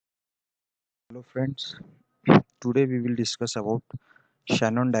Hello friends, today we will discuss about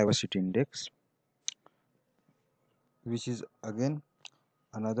Shannon Diversity Index, which is again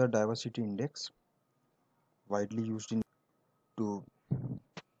another diversity index widely used to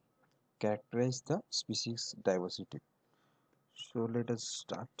characterize the species diversity. So let us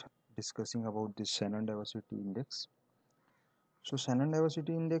start discussing about this Shannon Diversity Index. So Shannon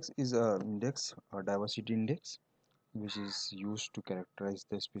Diversity Index is a diversity index, which is used to characterize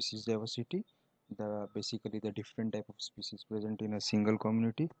the species diversity, basically the different type of species present in a single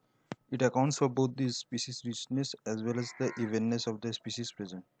community. It accounts for both the species richness as well as the evenness of the species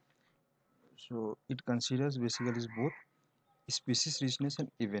present. So it considers basically both species richness and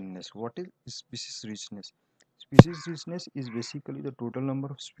evenness. What is species richness? Species richness is basically the total number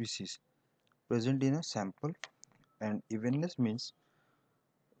of species present in a sample, and evenness means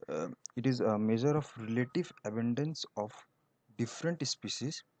it is a measure of relative abundance of different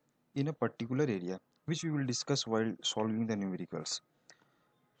species in a particular area, which we will discuss while solving the numericals.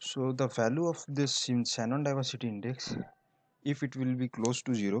 So the value of this Shannon Diversity Index, if it will be close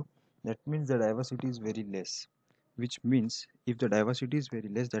to 0, that means the diversity is very less, which means if the diversity is very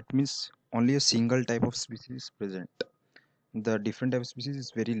less, that means only a single type of species is present. The different type of species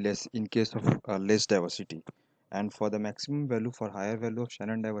is very less in case of less diversity. And for the maximum value, for higher value of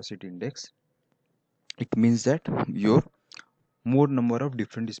Shannon Diversity Index, it means that your more number of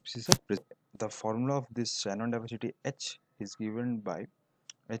different species are present. The formula of this Shannon Diversity H is given by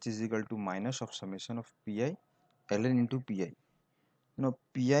H is equal to minus of summation of pi ln into pi. Now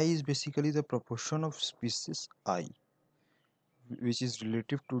pi is basically the proportion of species I, which is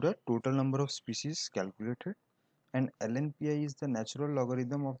relative to the total number of species calculated, and ln pi is the natural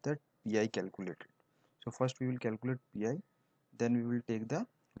logarithm of that pi calculated. So first we will calculate pi, then we will take the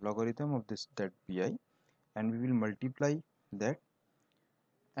logarithm of that pi, and we will multiply that,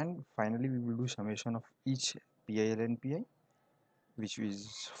 and finally we will do summation of each pi ln pi, which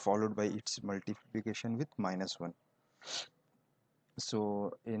is followed by its multiplication with -1.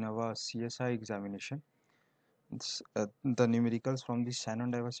 So in our CSIR examination, the numericals from the Shannon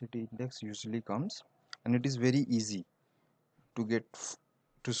Diversity Index usually comes, and it is very easy to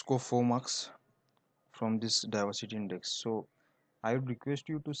to score 4 marks from this diversity index. So I would request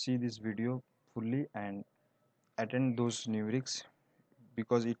you to see this video fully and attend those numerics,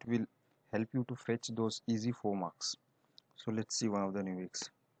 because it will help you to fetch those easy 4 marks. So let's see one of the numerics.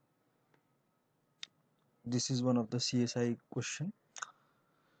 This is one of the CSI question.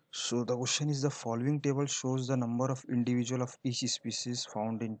 So the question is, the following table shows the number of individual of each species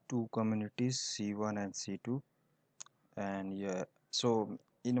found in two communities C1 and C2. And yeah, so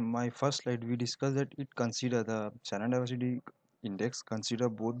in my first slide we discussed that it consider the Shannon Diversity Index consider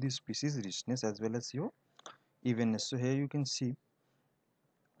both the species richness as well as your evenness. So here you can see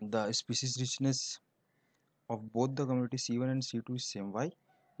the species richness of both the community C1 and C2 is same. Why?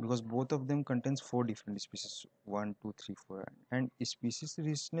 Because both of them contains 4 different species, 1 2 3 4, and species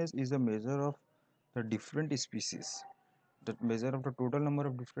richness is a measure of the different species, that measure of the total number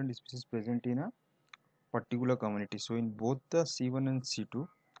of different species present in a particular community. So in both the C1 and C2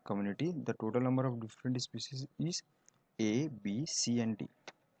 community, the total number of different species is A, B, C and D.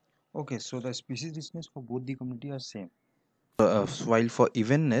 Okay, so the species richness for both the community are same. While for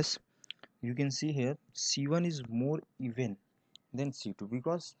evenness, you can see here C1 is more even than C2,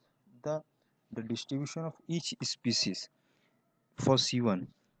 because the distribution of each species for C1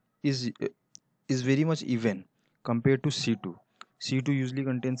 is very much even compared to C2. C2 usually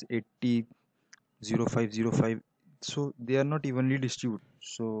contains 80, 05, 05, so they are not evenly distributed.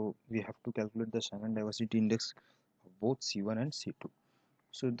 So we have to calculate the Shannon Diversity Index of both C1 and C2.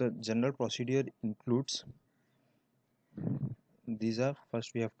 So the general procedure includes these are: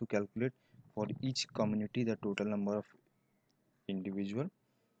 first we have to calculate for each community the total number of individual,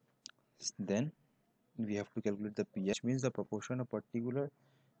 then we have to calculate the pi, which means the proportion of particular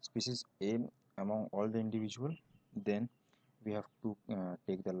species A among all the individual. Then we have to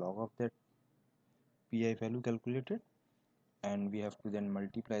take the log of that pi value calculated, and we have to then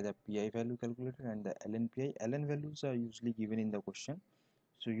multiply the pi value calculated and the ln pi. Ln values are usually given in the question,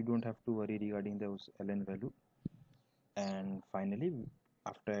 so you don't have to worry regarding those ln value. And finally,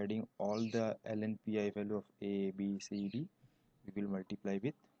 after adding all the ln pi value of A, B, C, D, we will multiply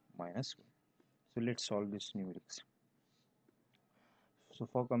with -1. So let's solve this numerics. So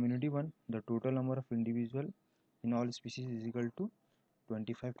for community 1, the total number of individual in all species is equal to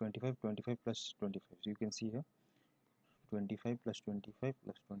 25, 25, 25 plus 25. So you can see here 25 plus 25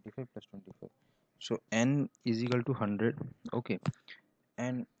 plus 25 plus 25. So n is equal to 100. Okay,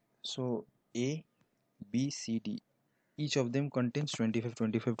 and so A, B, C, D, each of them contains 25,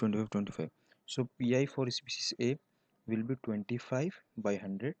 25, 25, 25. So pi for species A will be 25 by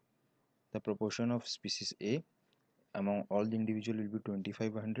 100. The proportion of species A among all the individual will be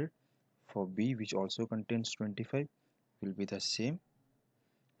 25 by 100. For B, which also contains 25, will be the same.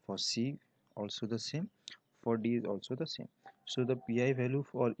 For C, also the same. For D is also the same. So the pi value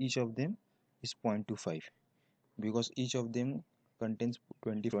for each of them is 0.25, because each of them contains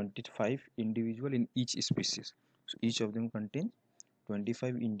 25 individual in each species. So each of them contains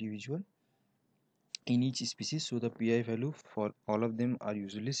 25 individual in each species. So the pi value for all of them are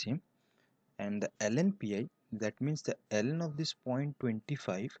usually same. And the ln pi, that means the ln of this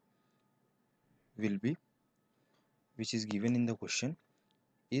 0.25 will be, which is given in the question,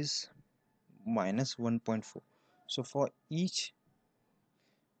 is minus 1.4. So for each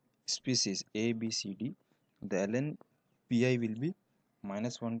species A, B, C, D, the ln pi will be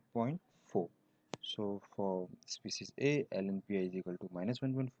minus 1.4. So for species A, ln pi is equal to minus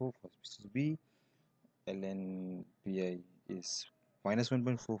 1.4. For species B, ln pi is minus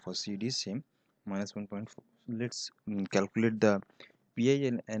 1.4. For C, D is same, minus 1.4. So let's calculate the pi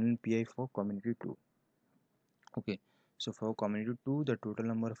and ln pi for community 2. Okay, so for community 2, the total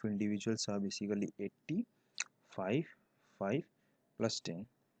number of individuals are basically 80, 5, 5 plus 10.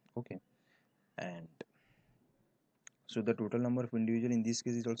 Okay, and so the total number of individual in this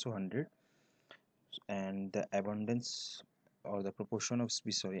case is also 100, and the abundance or the proportion of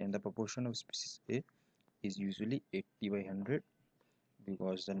species, and the proportion of species A is usually 80 by 100,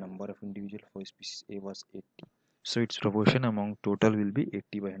 because the number of individual for species A was 80. So its proportion among total will be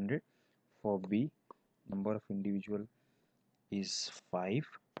 80 by 100. For B, number of individual is 5,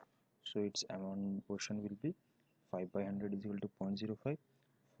 so its amount portion will be 5 by 100 is equal to 0.05.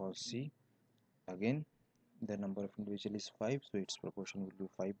 For C, again the number of individual is 5, so its proportion will be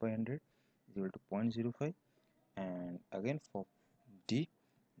 5 by 100 is equal to 0.05. And again for D,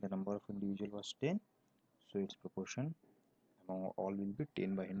 the number of individual was 10, so its proportion among all will be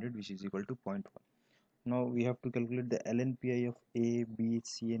 10 by 100, which is equal to 0.1. Now we have to calculate the ln pi of A, B,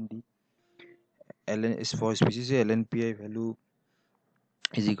 C and D. Ln is for species A, ln pi value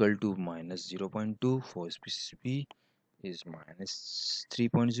is equal to minus 0.2. For species B is minus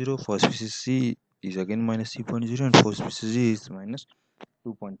 3.0. For species C is again minus 3.0, and for species D is minus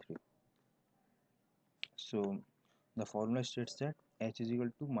 2.3. So the formula states that H is equal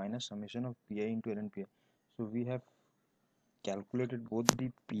to minus summation of pi into ln pi. So we have calculated both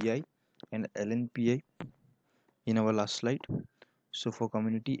the pi and ln pi in our last slide. So for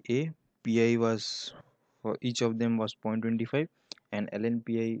community A, pi was, for each of them was 0.25, and ln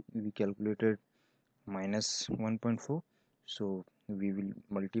pi we calculated minus 1.4. So we will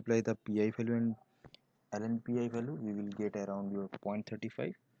multiply the pi value and ln pi value, we will get around your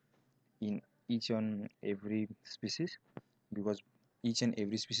 0.35 in each and every species, because each and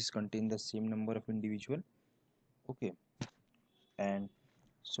every species contain the same number of individual. Okay, and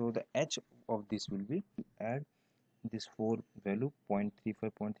so the h of this will be, add this 4 value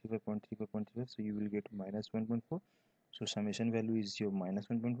 0.35, 0.35, 0.35, 0.35, so you will get minus 1.4. so summation value is your minus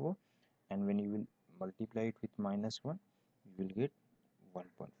 1.4, and when you will multiply it with minus 1, you will get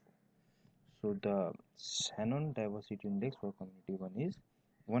 1.4. so the Shannon Diversity Index for community 1 is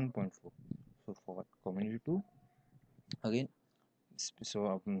 1.4. so for community 2, again,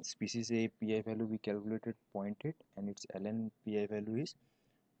 so species A pi value we calculated 0.8, and its ln pi value is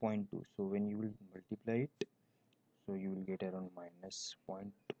 0.2. so when you will multiply it, so you will get around minus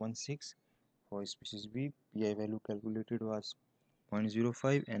 0.16. For species B, pi value calculated was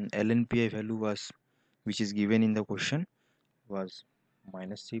 0.05, and ln pi value was, which is given in the question, was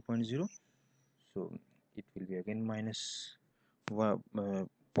minus 3.0. so it will be again minus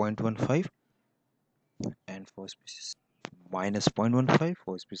 0.15, and for species minus 0.15.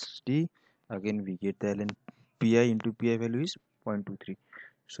 For species D, again we get the ln pi into pi value is 0.23.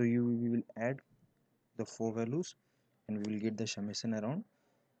 so we will add the 4 values, and we will get the summation around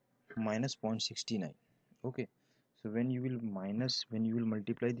minus 0.69. okay, so when you will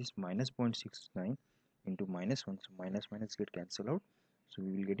multiply this minus 0.69 into minus 1, so minus minus get cancelled out, so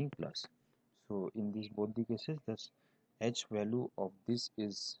we will getting plus. So in these both the cases, the h value of this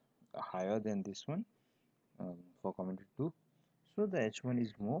is higher than this one for community 2, so the h1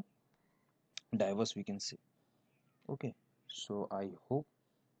 is more diverse, we can say. Okay, so I hope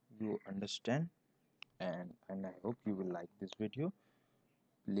you understand, and I hope you will like this video.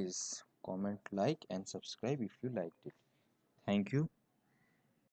 Please comment, like and subscribe if you liked it. Thank you.